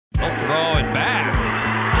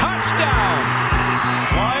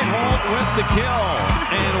the kill,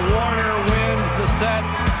 and Warner wins the set.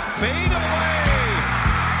 Fade away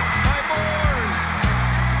by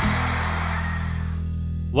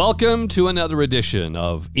Moores. Welcome to another edition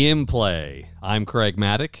of In Play. I'm Craig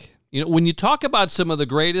Maddock. You know, when you talk about some of the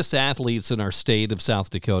greatest athletes in our state of South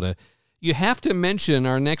Dakota, you have to mention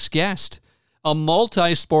our next guest, a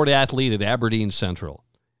multi-sport athlete at Aberdeen Central.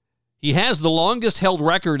 He has the longest held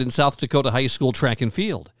record in South Dakota high school track and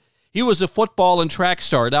field. He was a football and track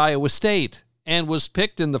star at Iowa State and was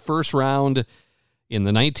picked in the first round in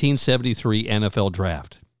the 1973 NFL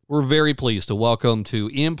Draft. We're very pleased to welcome to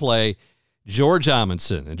In Play George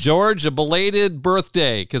Amundson. And George, a belated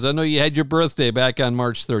birthday, because I know you had your birthday back on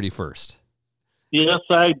March 31st. Yes,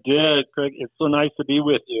 I did, Craig. It's so nice to be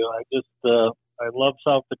with you. I love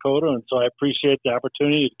South Dakota, and so I appreciate the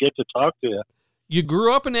opportunity to get to talk to you. You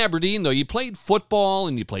grew up in Aberdeen, though. You played football,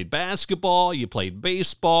 and you played basketball, you played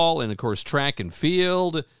baseball, and, of course, track and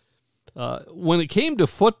field. When it came to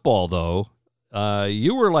football, though,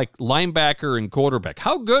 you were like linebacker and quarterback.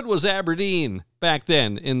 How good was Aberdeen back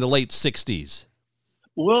then in the late 60s?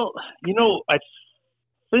 Well, you know, I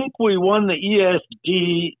think we won the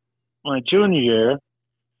ESD my junior year,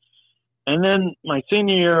 and then my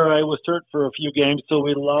senior year I was hurt for a few games, so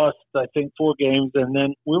we lost, I think, 4 games, and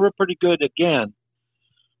then we were pretty good again.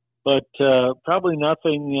 But probably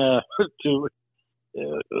nothing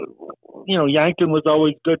Yankton was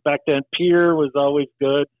always good back then. Pierre was always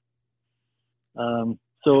good.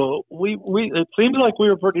 So we it seems like we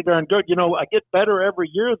were pretty darn good. You know, I get better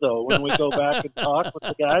every year, though, when we go back and talk with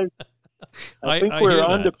the guys. I think we're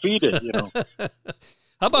undefeated, you know.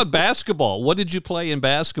 How about basketball? What did you play in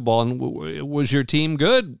basketball, and was your team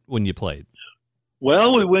good when you played?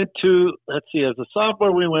 Well, we went to, as a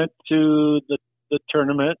sophomore, we went to the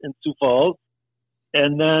tournament in Sioux Falls.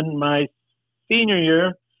 And then my senior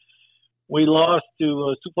year, we lost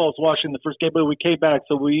to Sioux Falls, Washington, the first game, but we came back.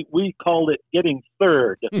 So we called it getting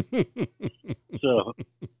third.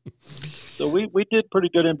 So we did pretty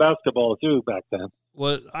good in basketball, too, back then.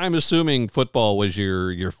 Well, I'm assuming football was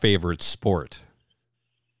your favorite sport.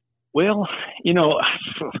 Well, you know,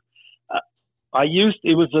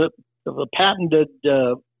 it was a patented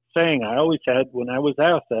saying I always had when I was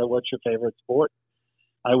asked that, what's your favorite sport?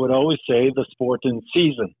 I would always say the sport in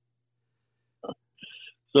season.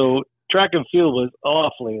 So track and field was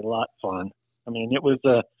awfully a lot of fun. I mean, it was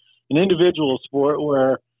an individual sport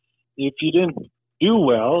where if you didn't do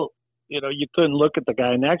well, you know, you couldn't look at the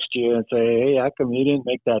guy next to you and say, hey, how come you didn't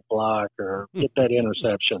make that block or get that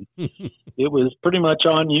interception? It was pretty much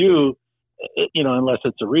on you, you know, unless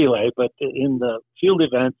it's a relay. But in the field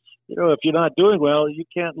events, you know, if you're not doing well, you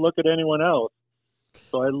can't look at anyone else.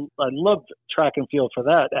 So I loved track and field for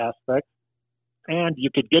that aspect. And you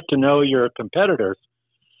could get to know your competitors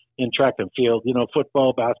in track and field. You know,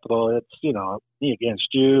 football, basketball, it's, you know, me against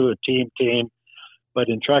you, a team. But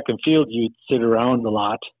in track and field, you'd sit around a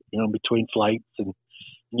lot, you know, between flights, and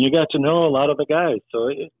you got to know a lot of the guys. So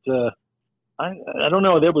I don't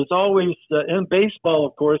know. There was always in baseball,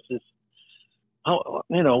 of course, is how,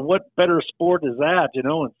 you know, what better sport is that? You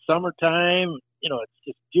know, in summertime, you know, it's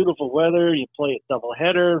just beautiful weather. You play a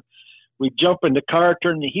doubleheader. We jump in the car,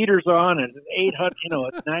 turn the heaters on, and it's 800. You know,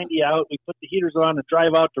 it's 90 out. We put the heaters on and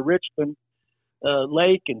drive out to Richmond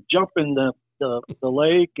Lake and jump in the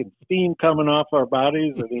lake and steam coming off our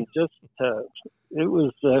bodies. I mean, just it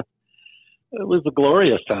was a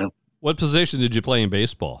glorious time. What position did you play in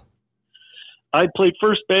baseball? I played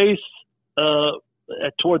first base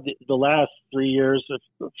toward the last 3 years.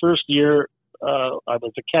 The first year I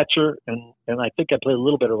was a catcher, and I think I played a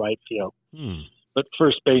little bit of right field. But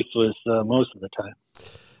first base was most of the time.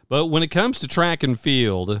 But when it comes to track and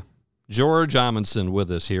field, George Amundson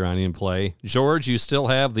with us here on In Play. George, you still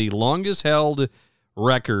have the longest held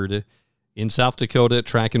record in South Dakota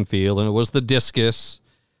track and field, and it was the discus,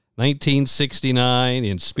 1969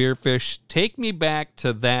 in Spearfish. Take me back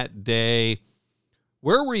to that day.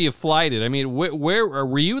 Where were you flighted? I mean, where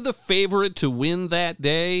were you the favorite to win that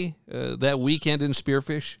day, that weekend in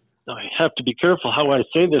Spearfish? I have to be careful how I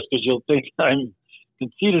say this because you'll think I'm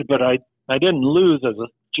conceited, but I didn't lose as a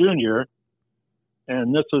junior,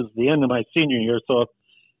 and this was the end of my senior year, so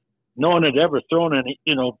no one had ever thrown any,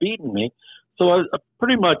 you know, beaten me. So I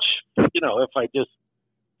pretty much, you know, if I just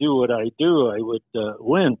do what I do, I would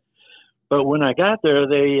win. But when I got there,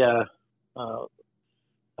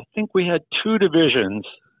 I think we had 2 divisions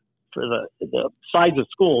for the size of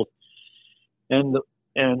schools, and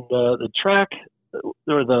the track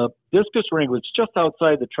or the discus ring was just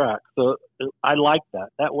outside the track. So I liked that.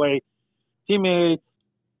 That way, teammates,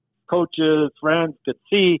 coaches, friends could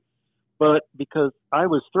see. But because I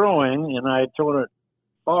was throwing and I had thrown it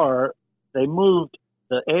far, they moved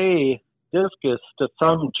the A discus to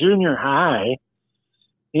some junior high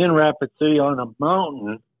in Rapid City on a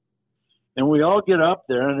mountain. And we all get up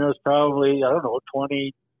there, and there's probably,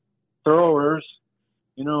 20 throwers,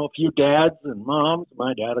 a few dads and moms,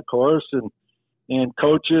 my dad, of course, and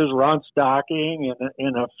coaches, Ron Stocking,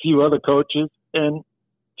 and a few other coaches, and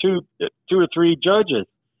two or three judges.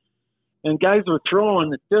 And guys were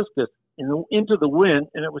throwing the discus into the wind,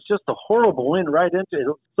 and it was just a horrible wind right into it.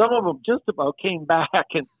 Some of them just about came back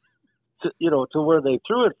and to where they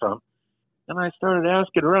threw it from. And I started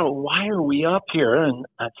asking around, why are we up here? And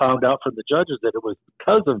I found out from the judges that it was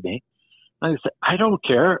because of me. And I said, I don't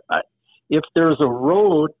care. If there's a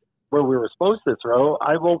road where we were supposed to throw,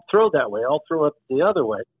 I won't throw that way. I'll throw it the other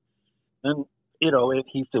way. And, and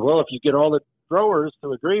he said, well, if you get all the throwers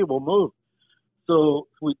to agree, we'll move. So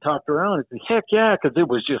we talked around and said, heck yeah, because it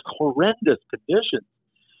was just horrendous conditions.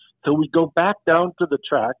 So we go back down to the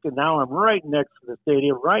track, and now I'm right next to the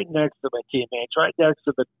stadium, right next to my teammates, right next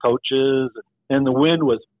to the coaches, and the wind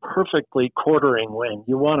was perfectly quartering wind.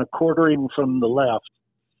 You want a quartering from the left.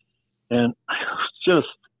 And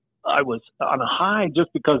I was on a high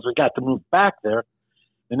just because we got to move back there.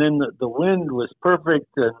 And then the wind was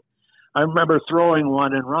perfect, and I remember throwing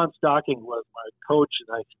one, and Ron Stocking was my coach,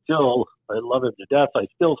 and I love him to death. I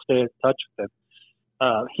still stay in touch with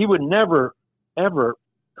him. He would never, ever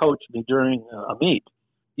coach me during a meet.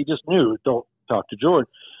 He just knew, don't talk to George.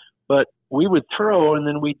 But we would throw, and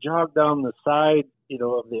then we'd jog down the side,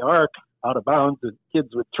 of the arc out of bounds, and kids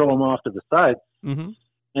would throw them off to the side. Mm-hmm.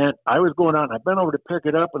 And I was going out, and I bent over to pick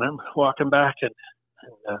it up, and I'm walking back, and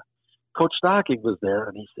Coach Stocking was there,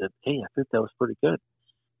 and he said, hey, I think that was pretty good.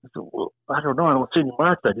 I said, well, I don't know. I don't see any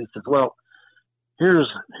mark that. He says, well, here's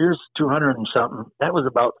 200 and something. That was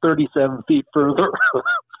about 37 feet further.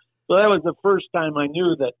 So that was the first time I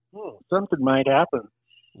knew that something might happen.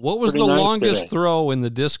 What was the longest throw in the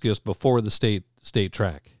discus before the state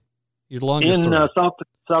track? Your longest throw? In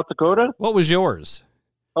South Dakota? What was yours?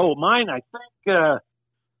 Oh, mine, I think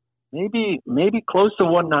maybe close to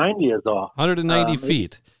 190 is off. 190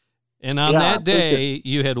 feet. And on that day,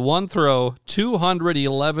 you had one throw,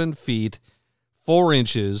 211 feet, 4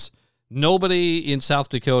 inches. Nobody in South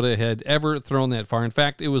Dakota had ever thrown that far. In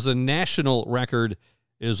fact, it was a national record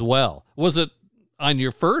as well. Was it on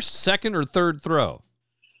your first, second, or third throw?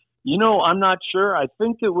 I'm not sure. I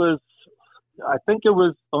think it was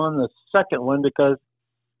on the second one, because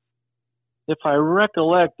if I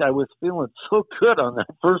recollect, I was feeling so good on that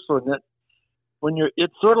first one that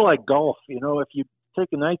it's sort of like golf, if you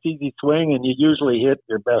take a nice easy swing and you usually hit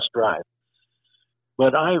your best drive.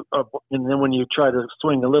 But and then when you try to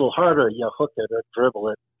swing a little harder, you hook it or dribble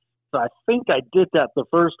it. So I think I did that the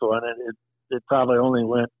first one, and it probably only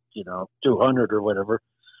went, 200 or whatever,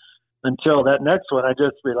 until that next one. I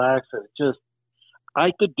just relaxed, and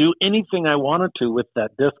I could do anything I wanted to with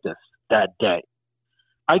that discus that day.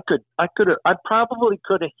 I probably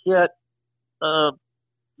could have hit, a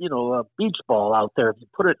beach ball out there if you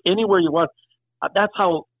put it anywhere you want. That's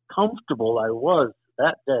how comfortable I was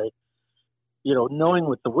that day, knowing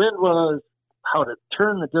what the wind was, how to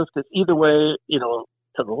turn the discus either way, to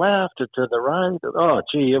the left or to the right. Oh,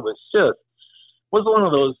 gee, it was one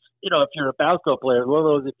of those, if you're a basketball player, one of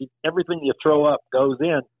those, everything you throw up goes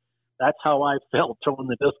in. That's how I felt throwing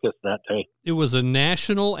the discus that day. It was a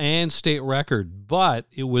national and state record, but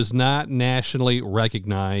it was not nationally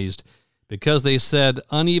recognized because they said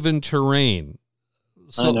uneven terrain.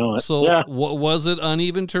 So, I know it. So yeah. Was it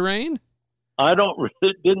uneven terrain?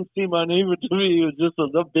 It didn't seem uneven to me. It was just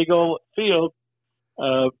a big old field.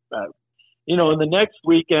 In the next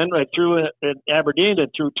weekend, I threw it at Aberdeen. I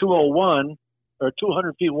threw 201 or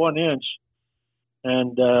 200 feet 1 inch,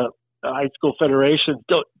 and high school federations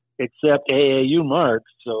don't accept AAU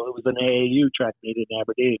marks, so it was an AAU track meet in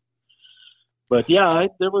Aberdeen. But yeah,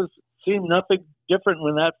 seemed nothing different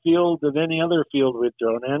when that field than any other field we'd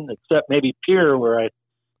thrown in, except maybe Pier, where I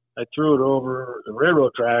threw it over the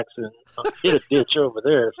railroad tracks and hit a ditch over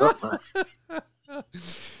there. Something like.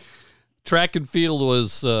 Track and field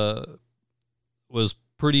was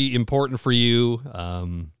pretty important for you.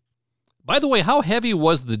 By the way, how heavy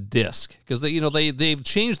was the disc? Because they've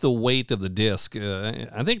changed the weight of the disc.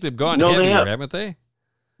 I think they've gone heavier, haven't they?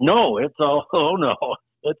 No, it's all. Oh no,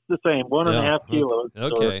 it's the same. 1.5 kilos.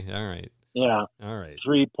 Okay, all right. Yeah. All right.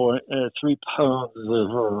 3 pounds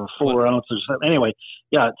or 4 ounces or something. Anyway,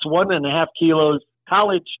 yeah, it's 1.5 kilos.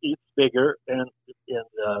 College, it's bigger, and in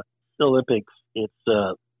the Olympics, it's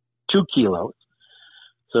 2 kilos.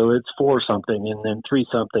 So it's 4 something, and then 3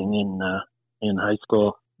 something in high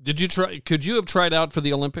school. Could you have tried out for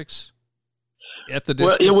the Olympics? at the Well,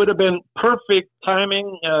 discus? it would have been perfect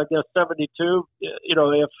timing. I guess 72.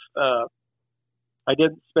 If I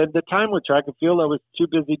didn't spend the time with track and field, I was too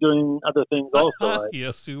busy doing other things. Also,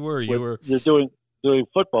 Yes, you were. You were. You're doing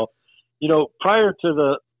football. Prior to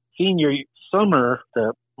the senior summer,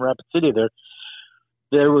 the Rapid City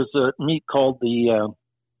there was a meet called the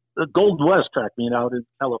Gold West track meet out in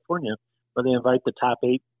California, where they invite the top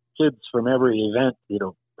 8 kids from every event.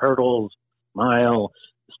 Hurdles, mile.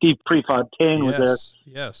 Steve Prefontaine was there.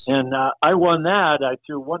 Yes. And I won that. I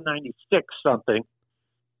threw 196 something.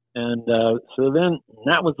 And so then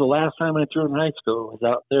that was the last time I threw in high school. I was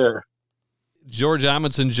out there. George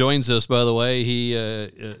Amundsen joins us, by the way. He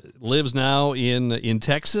lives now in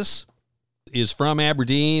Texas, is from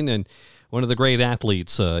Aberdeen, and one of the great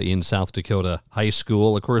athletes in South Dakota high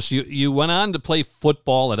school. Of course, you went on to play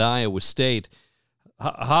football at Iowa State.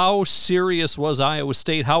 How serious was Iowa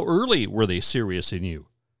State? How early were they serious in you?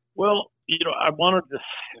 Well, I wanted to,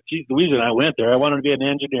 the reason I went there, I wanted to be an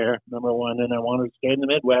engineer, number one, and I wanted to stay in the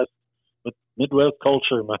Midwest with Midwest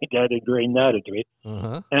culture. My dad ingrained that into me.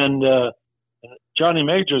 Uh-huh. And Johnny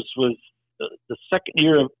Majors was the second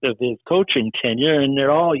year of his coaching tenure, and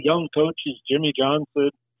they're all young coaches, Jimmy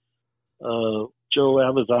Johnson, Joe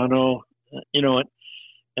Avizano,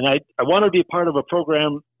 and I wanted to be part of a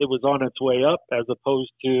program that was on its way up as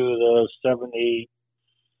opposed to the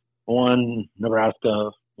 71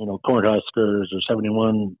 Nebraska Cornhuskers or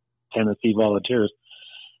 71 Tennessee Volunteers.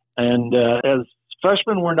 And as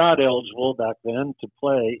freshmen were not eligible back then to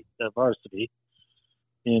play varsity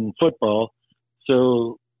in football,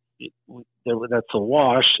 so that's a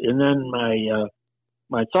wash. And then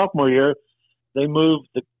my sophomore year, they moved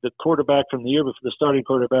the quarterback from the year before, the starting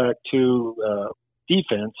quarterback, to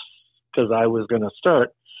defense because I was going to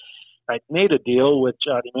start. I made a deal with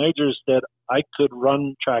Johnny Majors that I could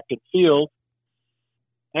run track and field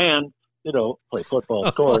and, play football,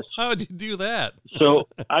 of course. How did you do that? So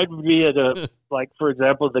I'd be at for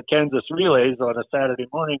example, the Kansas Relays on a Saturday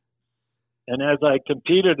morning. And as I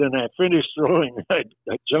competed and I finished throwing, I'd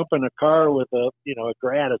jump in a car with a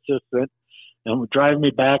grad assistant and would drive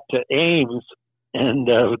me back to Ames and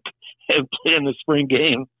play in the spring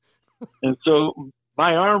game. And so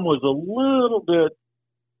my arm was a little bit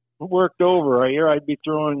worked over. Here I'd be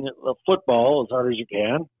throwing a football as hard as you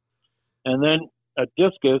can, and then a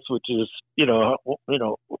discus, which is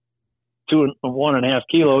 1.5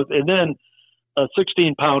 kilos, and then a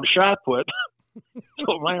 16-pound shot put.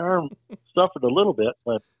 So my arm suffered a little bit,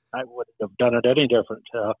 but I wouldn't have done it any different.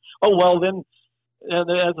 Then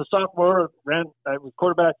as a sophomore, I was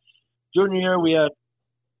quarterback. Junior year, we had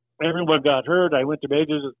everyone got hurt. I went to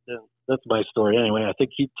Majors, and that's my story anyway. I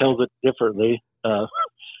think he tells it differently.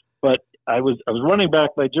 But I was running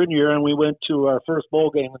back my junior year, and we went to our first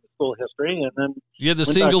bowl game in the school history, and then you had the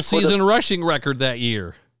single-season rushing record that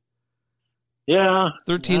year. Yeah,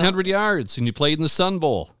 1,300 yards, and you played in the Sun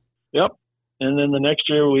Bowl. Yep. And then the next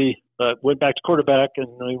year we went back to quarterback, and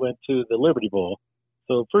we went to the Liberty Bowl.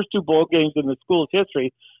 So first 2 bowl games in the school's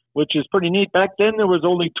history, which is pretty neat. Back then there was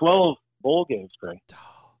only 12 bowl games, Greg.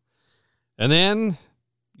 And then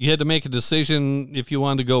you had to make a decision if you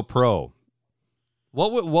wanted to go pro.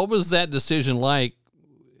 What was that decision like?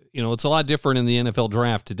 It's a lot different in the NFL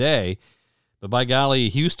draft today, but by golly,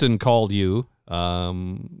 Houston called you.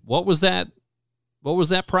 What was that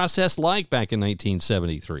process like back in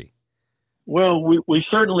 1973? Well, we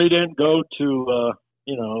certainly didn't go to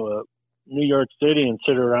New York City and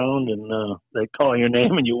sit around and they call your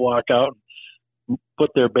name and you walk out and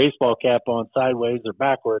put their baseball cap on sideways or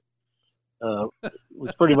backward. It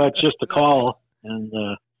was pretty much just a call, and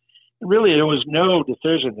really there was no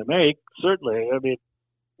decision to make. Certainly, I mean,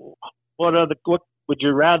 what would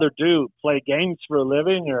you rather do? Play games for a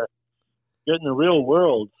living or get in the real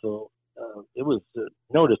world? So it was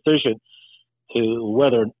no decision to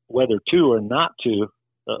whether to or not to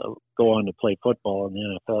go on to play football in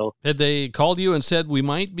the NFL. Had they called you and said, we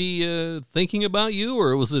might be thinking about you,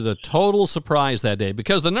 or was it a total surprise that day?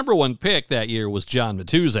 Because the number 1 pick that year was John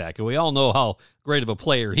Matuszak, and we all know how great of a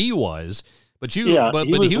player he was. But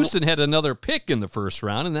Houston had another pick in the first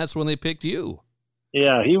round, and that's when they picked you.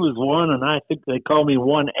 Yeah, he was 1, and I think they called me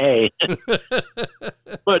 1A.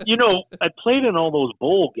 But, I played in all those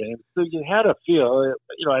bowl games, so you had a feel.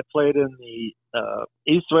 I played in the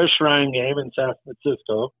East-West Shrine game in San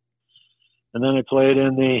Francisco, and then I played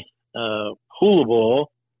in the Hula Bowl,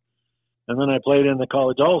 and then I played in the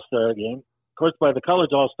College All-Star game. Of course, by the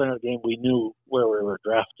College All-Star game, we knew where we were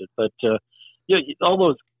drafted. But, all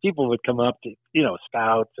those people would come up to,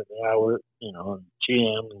 scouts and and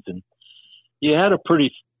GMs, and you had a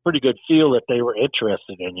pretty good feel that they were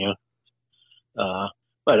interested in you.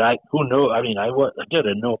 But who knows? I mean, I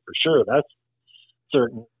didn't know for sure. That's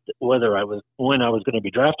certain when I was going to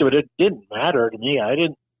be drafted, but it didn't matter to me. I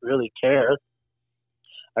didn't really care.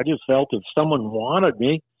 I just felt if someone wanted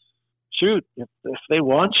me, shoot, if they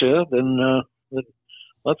want you, then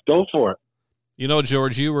let's go for it. You know,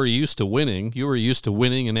 George, you were used to winning. You were used to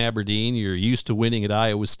winning in Aberdeen. You're used to winning at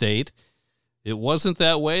Iowa State. It wasn't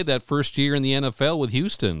that way that first year in the NFL with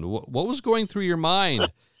Houston. What was going through your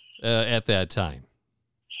mind at that time?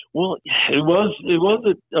 Well, it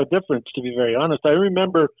was a difference, to be very honest. I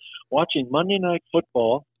remember watching Monday Night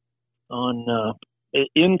Football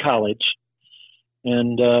in college,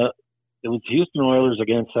 and it was Houston Oilers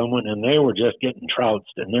against someone, and they were just getting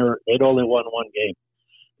trounced, and they'd only won one game,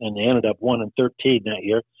 and they ended up 1-13 that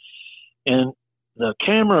year. And the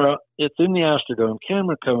camera, it's in the Astrodome,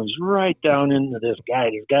 camera comes right down into this guy.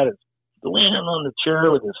 He's got his leaning on the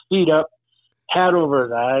chair with his feet up, hat over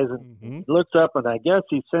his eyes, and he looks up, and I guess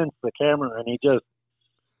he sensed the camera, and he just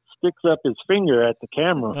sticks up his finger at the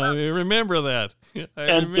camera. I remember that.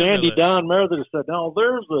 And Dandy Don Meredith said, "No,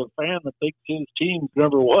 there's a fan that thinks his team's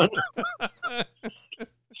number one."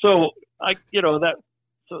 So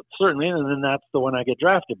certainly, and then that's the one I get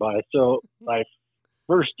drafted by. So my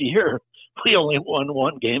first year, we only won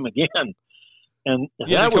one game again. And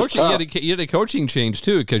you had a coaching change,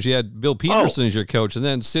 too, because you had Bill Peterson as your coach, and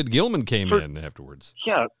then Sid Gilman came in afterwards.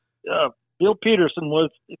 Yeah, Bill Peterson was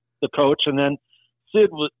the coach, and then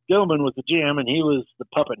Gilman was the GM, and he was the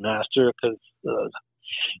puppet master because,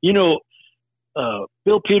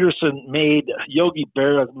 Bill Peterson made Yogi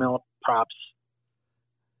Berra's props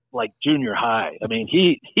like junior high. I mean,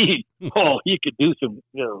 he could do some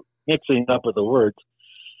mixing up of the words.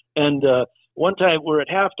 And one time we're at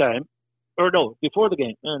halftime. Or no, before the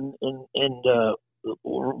game, and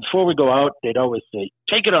before we go out, they'd always say,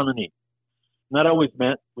 "Take it on the knee." And that always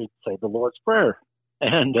meant we'd say the Lord's Prayer,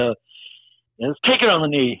 and it's "Take it on the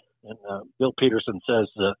knee." And Bill Peterson says,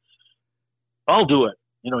 "I'll do it."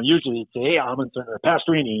 Usually he'd say, "Hey, Amundsen or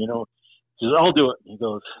Pastorini," says, "I'll do it." And he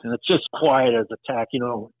goes, and it's just quiet as attack,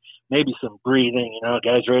 maybe some breathing,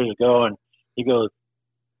 guys ready to go, and he goes,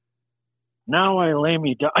 "Now I lay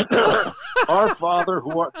me down." Our Father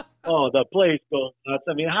who art... Oh, the place goes nuts.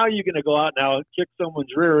 I mean, how are you going to go out now and kick someone's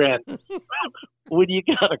rear end when you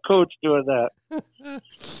got a coach doing that?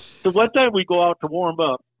 So one time we go out to warm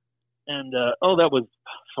up, and that was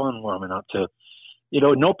fun warming up too.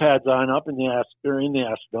 No pads on, up in the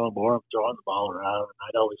Astrodome, or I'm throwing the ball around, and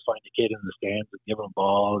I'd always find a kid in the stands and give him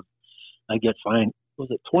balls. I'd get fined. Was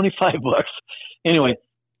it $25? Anyway.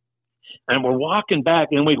 And we're walking back,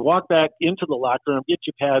 and we'd walk back into the locker room, get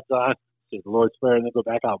your pads on, say the Lord's Prayer, and then go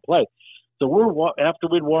back out and play. So after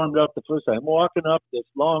we'd warmed up the first time, walking up this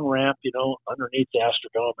long ramp, underneath the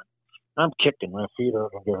Astrodome, and I'm kicking my feet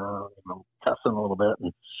up and cussing a little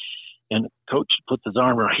bit, and the coach puts his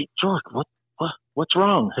arm around, "Hey, George, what's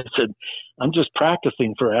wrong?" I said, "I'm just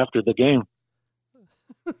practicing for after the game."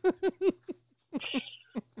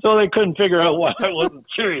 So they couldn't figure out why I wasn't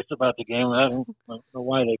serious about the game. I don't know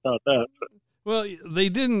why they thought that. Well, they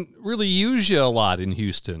didn't really use you a lot in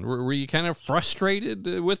Houston. Were you kind of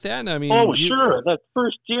frustrated with that? I mean, sure. That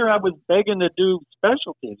first year I was begging to do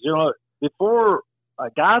specialties. Before I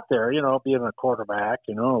got there, being a quarterback,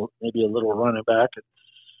 maybe a little running back.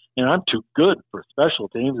 I'm too good for special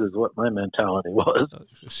teams is what my mentality was.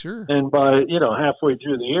 Sure. And by, halfway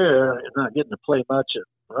through the year, not getting to play much at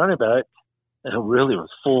running back, and it really was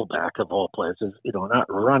fullback of all places, not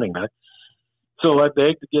running back. So I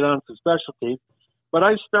begged to get on some specialties. But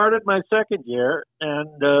I started my second year and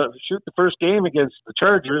shoot the first game against the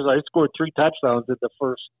Chargers. I scored 3 touchdowns in the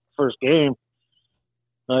first game.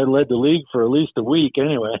 I led the league for at least a week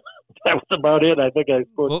anyway. That was about it. I think I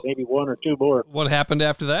scored maybe 1 or 2 more. What happened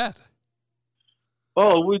after that?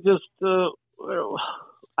 Oh, we just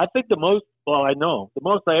I think the most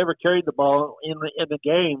I ever carried the ball in the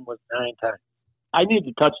game was 9 times. I need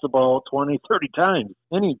to touch the ball 20, 30 times.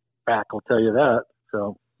 Any back will tell you that.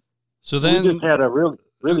 So then we just had a really,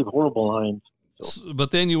 really horrible line. So.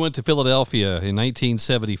 But then you went to Philadelphia in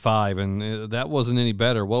 1975, and that wasn't any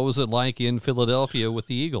better. What was it like in Philadelphia with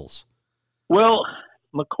the Eagles? Well,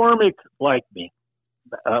 McCormick liked me,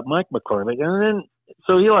 Mike McCormick, and then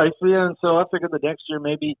so he liked me, and so I figured the next year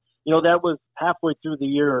maybe that was halfway through the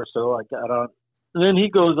year or so I got on. And then he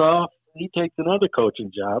goes off, he takes another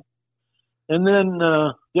coaching job. And then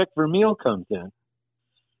Dick Vermeil comes in,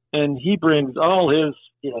 and he brings all his,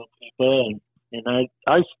 people, and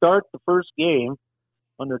I start the first game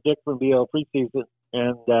under Dick Vermeil preseason,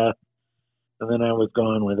 and then I was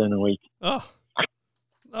gone within a week. Oh,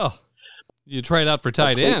 you tried out for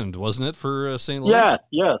tight end, wasn't it, for St. Louis? Yeah,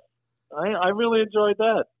 yes. I really enjoyed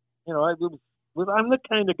that. I'm the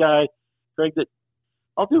kind of guy, Greg, that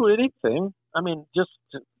I'll do anything. I mean, just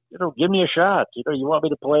give me a shot. You want me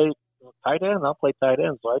to play tight end? I'll play tight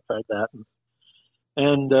end. So I tried that,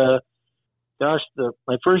 and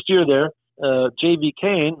my first year there, J.V.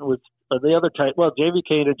 Kane was the other tight. Well, J.V.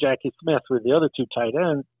 Kane and Jackie Smith were the other two tight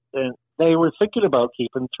ends, and they were thinking about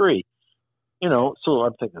keeping three. So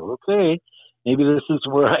I'm thinking, okay, maybe this is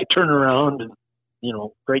where I turn around and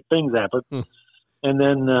great things happen. And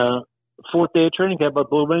then fourth day of training camp, I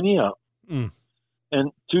blew my knee out.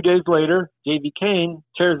 And 2 days later, J.V. Kane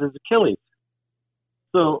tears his Achilles.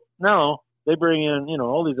 So now they bring in,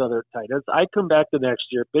 all these other tight ends. I come back the next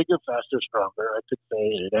year, bigger, faster, stronger. I could say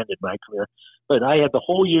it ended my career. But I had the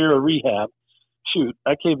whole year of rehab. Shoot,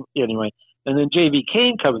 I came anyway. And then J.V.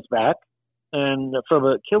 Kane comes back and from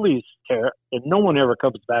an Achilles tear, and no one ever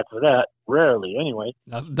comes back for that, rarely anyway.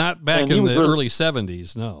 Not back in the early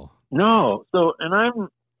 70s, no. No. So, and I'm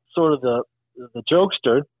sort of the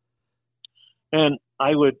jokester, and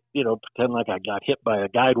I would, pretend like I got hit by a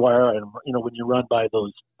guide wire, and when you run by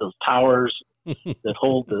those towers that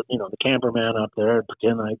hold the cameraman up there, and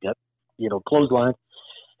pretend I got clothesline.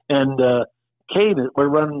 And Kane, we're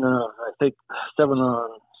running I think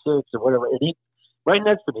 7-on-6 or whatever, and he right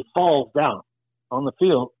next to me falls down on the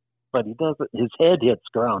field, but he doesn't. His head hits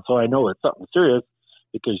the ground, so I know it's something serious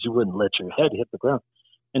because you wouldn't let your head hit the ground,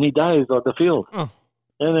 and he dies on the field. And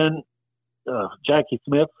then Jackie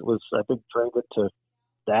Smith was, I think, traded to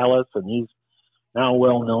Dallas, and he's now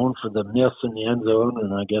well known for the miss in the end zone,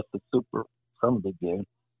 and I guess some big game.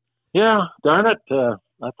 Yeah, darn it.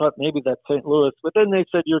 I thought maybe that's St. Louis, but then they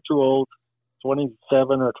said you're too old,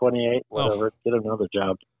 27 or 28, whatever. Get another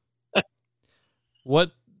job.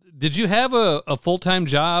 What did you have a full-time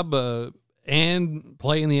job and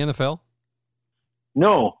play in the NFL?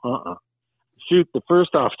 No, Shoot, the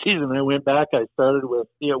first off season I went back, I started with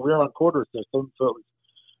we're on quarter system, so it was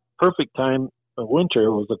perfect time of winter.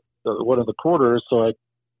 It was one of the quarters, so I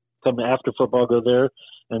come after football, go there,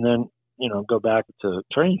 and then go back to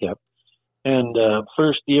training camp. And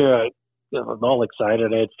first year I was all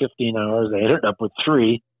excited. I had 15 hours. I ended up with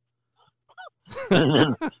 3. And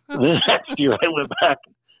then the next year I went back.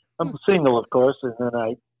 I'm single, of course, and then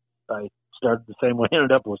I started the same way.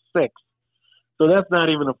 Ended up with 6. So that's not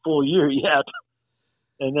even a full year yet.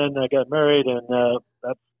 And then I got married, and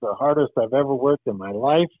that's the hardest I've ever worked in my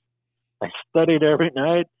life. I studied every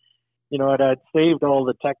night, and I'd saved all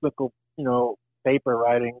the technical, paper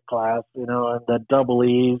writing class, and the double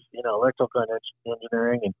E's, electrical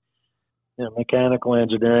engineering and mechanical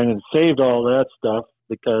engineering, and saved all that stuff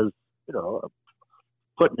because,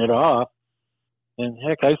 putting it off. And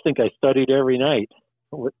heck, I think I studied every night,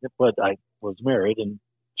 but I was married, and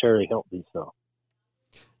Terry helped me so.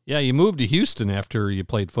 Yeah, you moved to Houston after you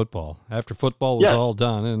played football. After football was all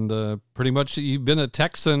done, and pretty much you've been a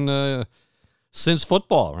Texan since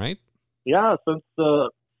football, right? Yeah, since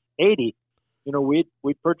 80.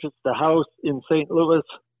 We purchased a house in St. Louis,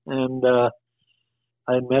 and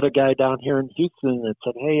I met a guy down here in Houston that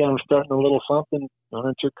said, "Hey, I'm starting a little something. Why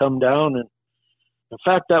don't you come down?" And in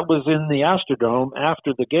fact, that was in the Astrodome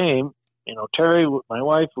after the game. Terry, my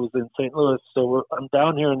wife, was in St. Louis, so I'm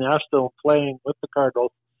down here in the Astrodome playing with the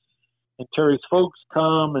Cardinals. And Terry's folks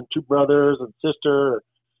come, and 2 brothers and sister.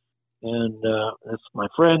 And my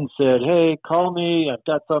friend said, "Hey, call me. I've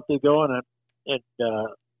got something going."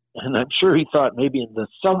 And I'm sure he thought maybe in the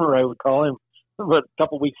summer I would call him. But a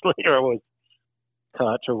couple weeks later I was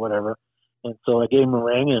cut or whatever. And so I gave him a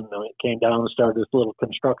ring, and I came down and started this little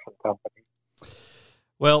construction company.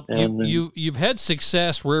 Well, you've had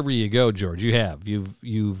success wherever you go, George. You have.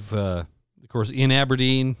 You've of course, in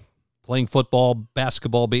Aberdeen, playing football,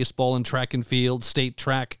 basketball, baseball, and track and field, state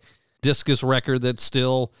track discus record that's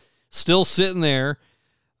still sitting there.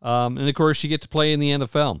 And, of course, you get to play in the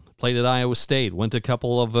NFL. Played at Iowa State, went to a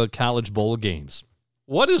couple of college bowl games.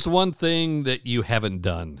 What is one thing that you haven't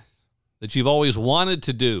done, that you've always wanted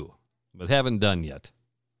to do, but haven't done yet?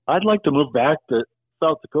 I'd like to move back to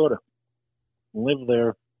South Dakota and live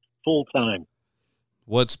there full time.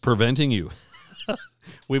 What's preventing you?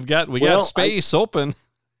 we got space open.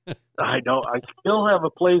 I know. I still have a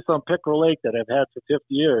place on Pickerel Lake that I've had for 50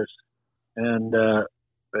 years, and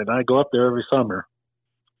I go up there every summer.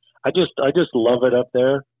 I just love it up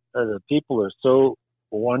there. The people are so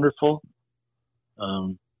wonderful.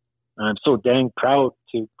 I'm so dang proud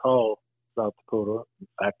to call South Dakota, in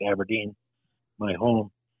fact, Aberdeen, my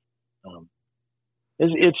home.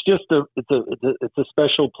 It's just a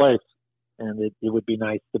special place, and it would be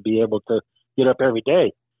nice to be able to get up every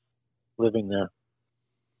day living there.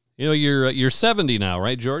 You're 70 now,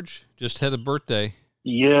 right, George? Just had a birthday.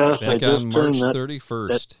 Yes, I Back just on March turned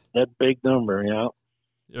 31st. that big number, yeah.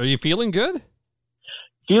 Are you feeling good?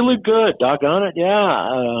 Feeling good, doggone it,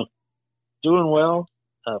 yeah. Doing well.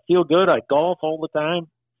 Feel good. I golf all the time.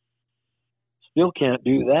 Still can't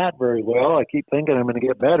do that very well. I keep thinking I'm going to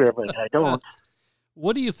get better, but I don't.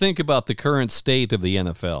 What do you think about the current state of the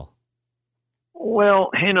NFL? Well,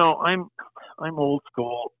 I'm old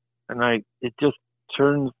school, and it just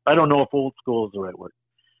turns. I don't know if old school is the right word.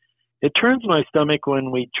 It turns my stomach when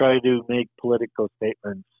we try to make political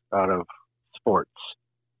statements out of sports.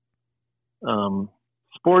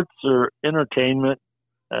 Sports are entertainment.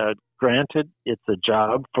 Granted, it's a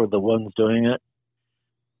job for the ones doing it,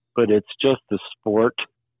 but it's just a sport.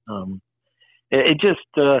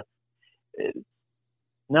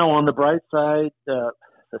 Now on the bright side, the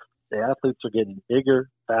athletes are getting bigger,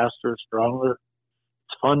 faster, stronger.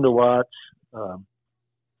 It's fun to watch.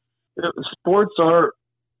 Sports are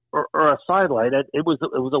a sidelight. It was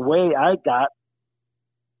a way I got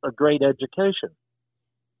a great education,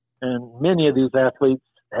 and many of these athletes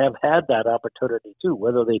have had that opportunity too,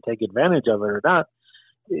 whether they take advantage of it or not.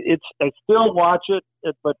 I still watch it,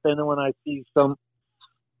 but then when I see some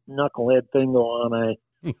knucklehead thing go on,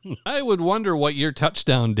 I would wonder what your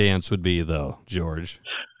touchdown dance would be, though, George.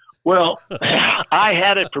 Well, I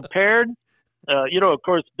had it prepared. Of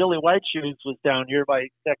course, Billy Whiteshoes was down here my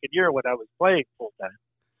second year when I was playing full time.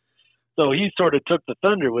 So he sort of took the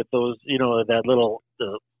thunder with those, that little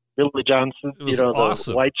Billy Johnson,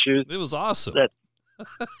 awesome. The white shoes. It was awesome.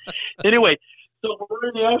 Anyway, so we're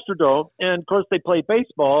in the Astrodome, and of course they play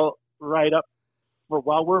baseball right up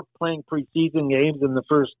while we're playing preseason games in the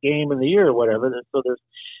first game of the year or whatever. So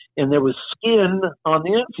there was skin on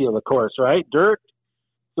the infield, of course, right? Dirt.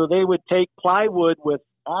 So they would take plywood with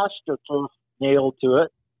AstroTurf nailed to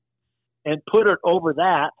it and put it over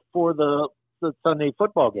that for the Sunday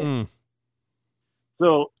football game.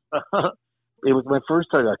 So it was my first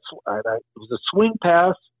time. It was a swing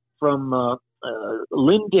pass from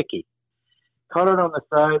Lynn Dickey. Caught it on the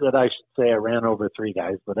side that I should say I ran over three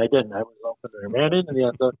guys, but I didn't. I was open and I ran into the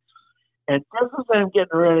end zone. And just as I'm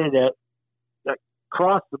getting ready to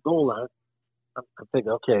cross the goal line, I'm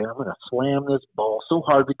thinking, okay, I'm going to slam this ball so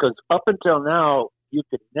hard, because up until now you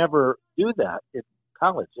could never do that in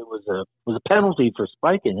college. It was a penalty for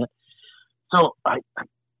spiking it. So I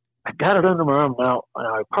got it under my arm. Now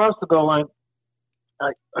I crossed the goal line.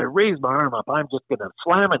 I raised my arm up. I'm just going to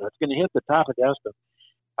slam it. It's going to hit the top of the Astro.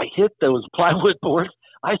 I hit those plywood boards.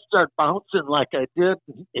 I start bouncing like I did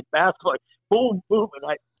in basketball. Boom, boom. And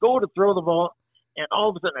I go to throw the ball, and all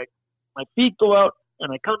of a sudden my feet go out,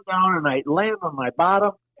 and I come down, and I land on my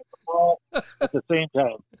bottom and the ball at the same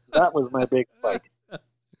time. That was my big spike.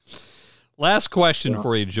 Last question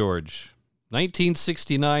for you, George.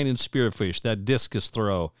 1969 in Spearfish, that discus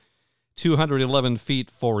throw, 211 feet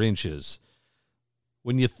 4 inches.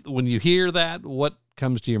 When you hear that, what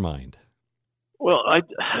comes to your mind? Well, I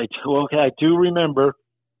do remember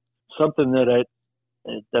something that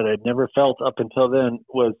I'd never felt up until then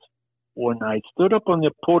was when I stood up on the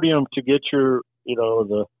podium to get the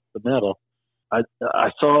medal. I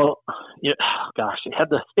saw, it had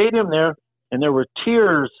the stadium there, and there were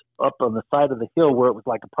tiers up on the side of the hill where it was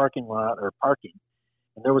like a parking lot or parking,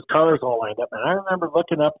 and there was cars all lined up. And I remember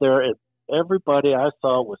looking up there, and everybody I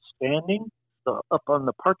saw was standing up on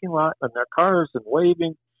the parking lot in their cars and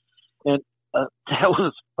waving, and that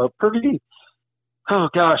was a pretty,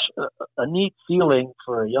 a neat feeling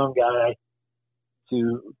for a young guy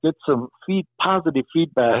to get some positive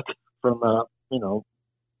feedback from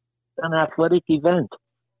an athletic event.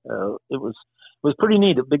 It was pretty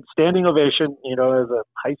neat. A big standing ovation, as a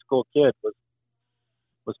high school kid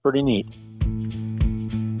was pretty neat.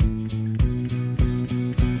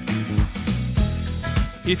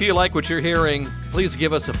 If you like what you're hearing, please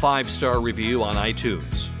give us a 5-star review on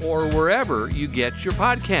iTunes or wherever you get your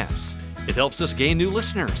podcasts. It helps us gain new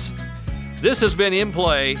listeners. This has been In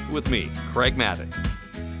Play with me, Craig Maddock.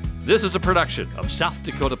 This is a production of South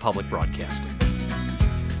Dakota Public Broadcasting.